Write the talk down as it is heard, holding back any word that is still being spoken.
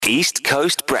East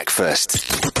Coast Breakfast.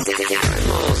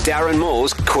 Darren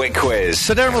Moore's Quick Quiz.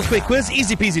 So Darren Moore's Quick Quiz,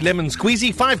 easy peasy lemon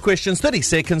squeezy, 5 questions, 30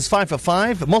 seconds, 5 for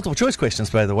 5, multiple choice questions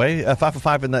by the way, 5 for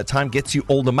 5 in that time gets you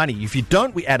all the money. If you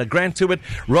don't, we add $1,000 to it,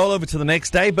 roll over to the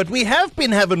next day, but we have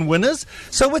been having winners,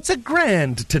 so it's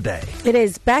 $1,000 today. It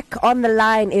is. Back on the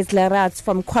line is Lerato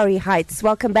from Quarry Heights.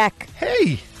 Welcome back.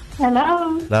 Hey!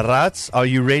 Hello. Lerato, are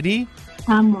you ready?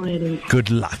 I'm ready. Good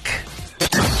luck.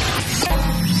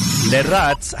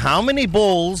 Lerato, how many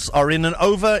balls are in an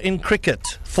over in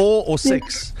cricket? 4 or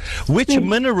 6? Which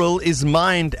mineral is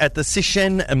mined at the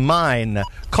Sishen mine?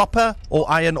 Copper or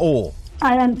iron ore?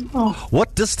 Iron ore.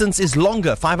 What distance is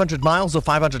longer, 500 miles or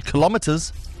 500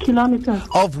 kilometers? Kilometers.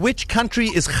 Of which country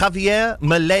is Javier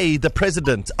Milei the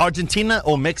president? Argentina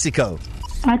or Mexico?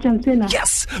 Argentina.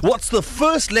 Yes! What's the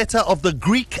first letter of the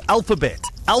Greek alphabet?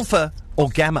 Alpha or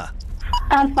gamma?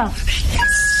 Alpha.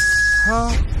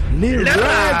 You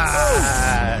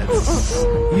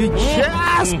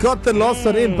just got the last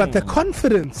one in, but the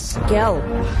confidence. Girl.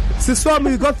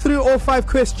 Siswami, you got through all 5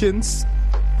 questions.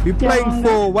 We're playing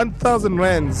for 1,000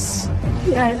 rands.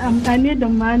 Yeah, I need the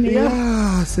money.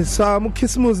 Yeah, Siswami,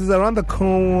 Christmas is around the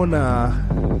corner.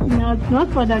 No, it's not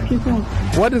for the Christmas.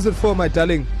 What is it for, my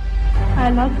darling?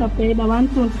 I lost the pay. I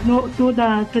want to do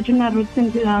the traditional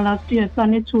routine last year, so I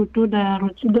need to do the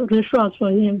rituals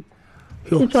for him.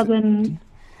 It was an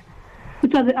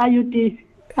IUD.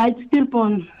 I still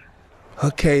born.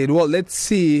 Okay, well, let's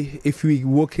see if we're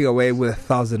walking away with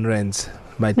 1,000 rands,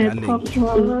 my darling.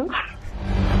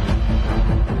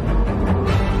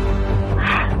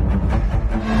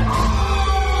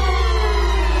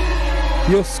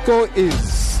 Your score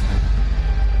is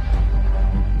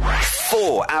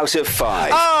 4 out of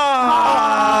 5.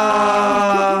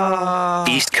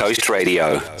 East Coast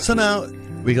Radio. So now,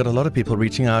 we got a lot of people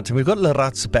reaching out, and we've got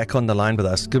Lerato back on the line with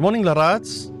us. Good morning,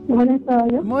 Lerato.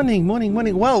 Morning.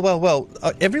 Well.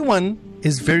 Everyone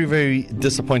is very, very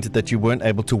disappointed that you weren't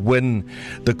able to win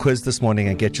the quiz this morning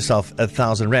and get yourself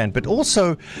 1,000 rand. But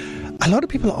also, a lot of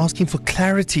people are asking for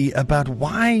clarity about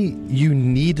why you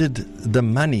needed the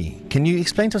money. Can you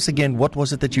explain to us again, what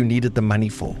was it that you needed the money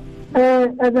for?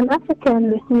 As an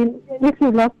African, if you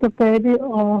lost a baby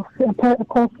or a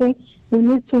person, you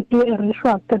need to do a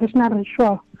ritual, traditional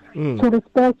ritual, to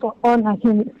respect or honor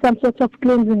him, some sort of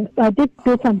cleansing. I did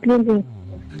do some cleansing.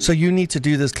 So you need to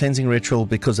do this cleansing ritual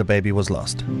because a baby was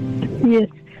lost? Yes,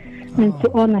 and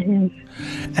to honor him.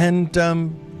 And,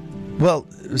 well,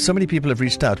 so many people have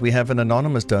reached out. We have an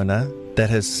anonymous donor that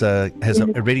has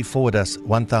already forwarded us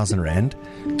 1,000 rand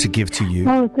to give to you.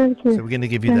 Oh, thank you. So we're going to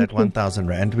give you that 1,000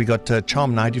 rand. We got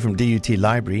Charm Naidu from DUT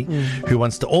Library who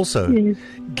wants to also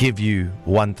give you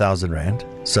 1,000 rand.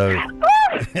 So,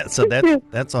 so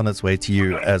that's on its way to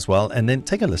you as well. And then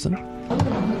take a listen.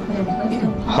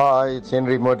 Hi, it's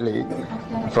Henry Modley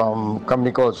from a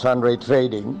company called Sunray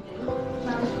Trading.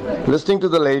 Listening to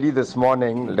the lady this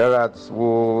morning, Lerato,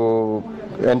 who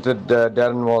entered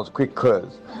Darren Moore's Quick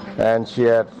Quiz, and she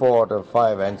had 4 out of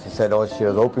 5, and she said, she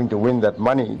was hoping to win that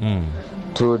money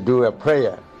to do a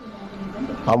prayer.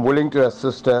 I'm willing to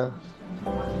assist her.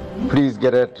 Please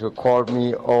get her to call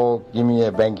me or give me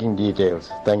her banking details.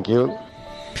 Thank you.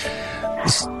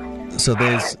 So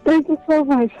there's... Thank you so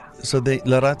much. So,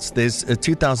 Lerato, there's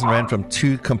 2,000 rand from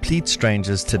 2 complete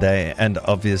strangers today, and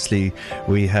obviously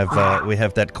we have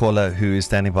that caller who is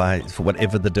standing by for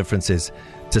whatever the difference is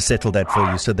to settle that for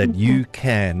you, so that you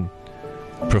can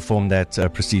perform that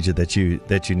procedure that you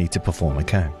need to perform.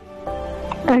 Okay.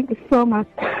 Thank you so much.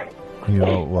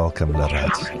 You're welcome,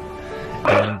 Lerato.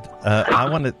 And I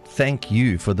want to thank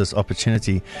you for this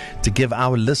opportunity to give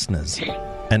our listeners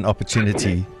an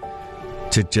opportunity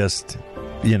to just,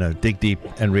 dig deep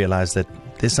and realize that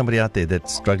there's somebody out there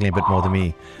that's struggling a bit more than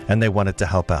me, and they wanted to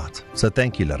help out. So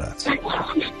thank you, Lerato.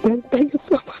 Thank you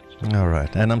so much. All right.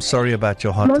 And I'm sorry about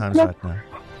your hard times right now.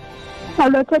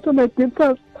 I'll attach my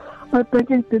details. My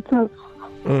banking details.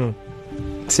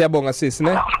 Siyabonga sis,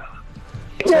 ne?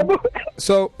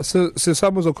 So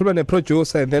sisamo uzokhuluma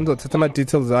ne-producer and then uzothatha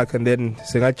ama-details akhe and then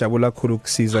singajabula kakhulu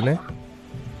ukusiza, ne?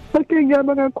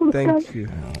 Thank you.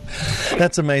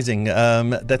 That's amazing.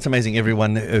 That's amazing.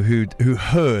 Everyone who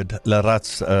heard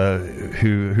Lerato,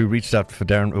 who reached out for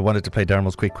Darren, who wanted to play Darren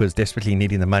Moore's Quick Quiz, desperately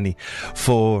needing the money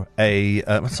for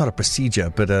it's not a procedure,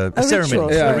 but a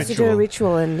ceremony. A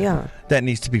ritual, and that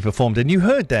needs to be performed. And you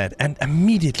heard that, and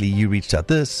immediately you reached out.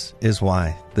 This is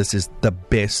why this is the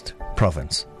best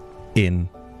province in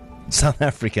South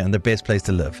Africa and the best place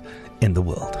to live in the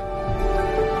world.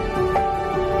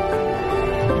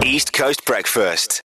 East Coast Breakfast.